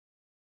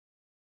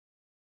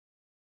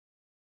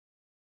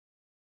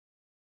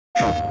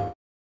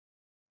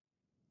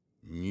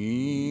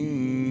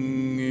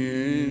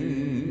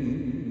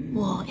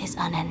War is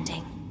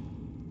unending.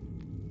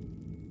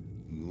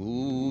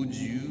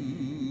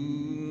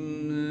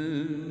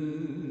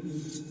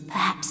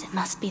 Perhaps it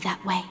must be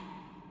that way.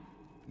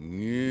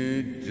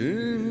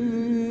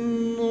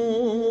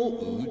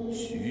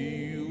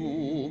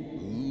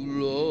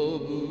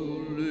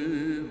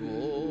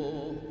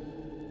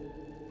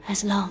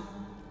 As long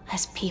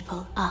as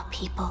people are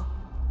people.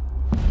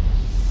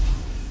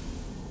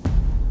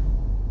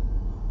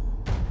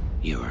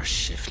 You're a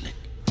shifling.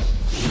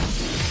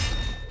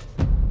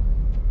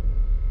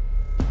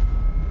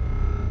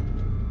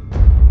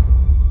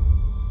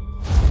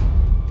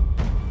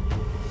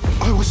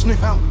 I will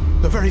sniff out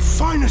the very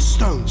finest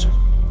stones.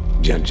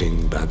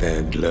 Judging by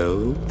their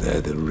glow,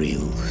 they're the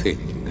real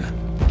thing.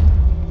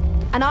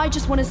 And I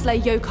just want to slay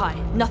yokai.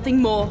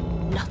 Nothing more,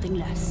 nothing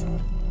less.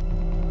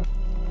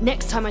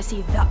 Next time I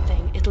see that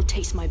thing, it'll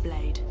taste my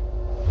blade.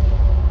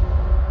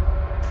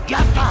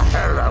 Get the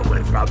hell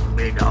away from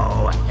me,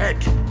 Nioh.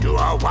 Head to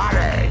a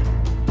worry.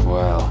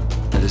 Well,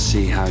 let us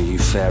see how you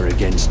fare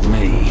against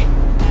me.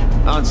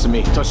 Answer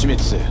me,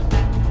 Toshimitsu.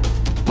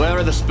 Where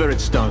are the spirit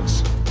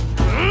stones?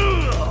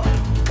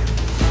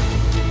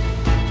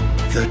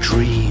 The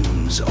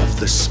dreams of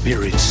the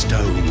spirit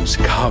stones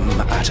come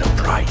at a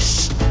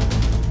price.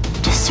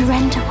 To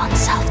surrender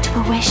oneself to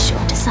a wish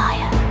or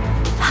desire.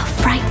 How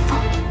frightful.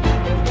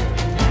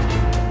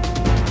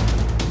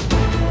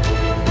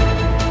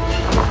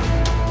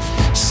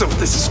 So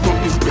this is what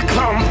you've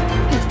become?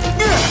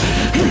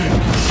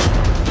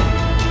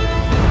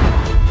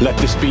 Let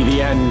this be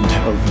the end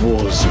of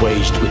wars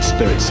waged with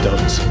spirit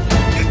stones.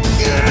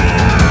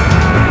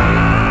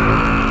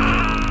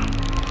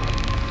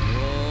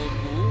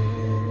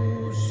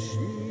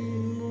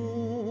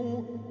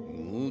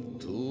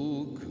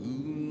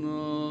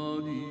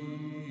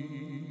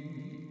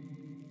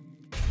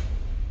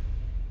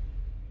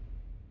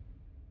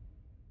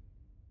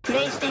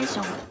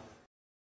 PlayStation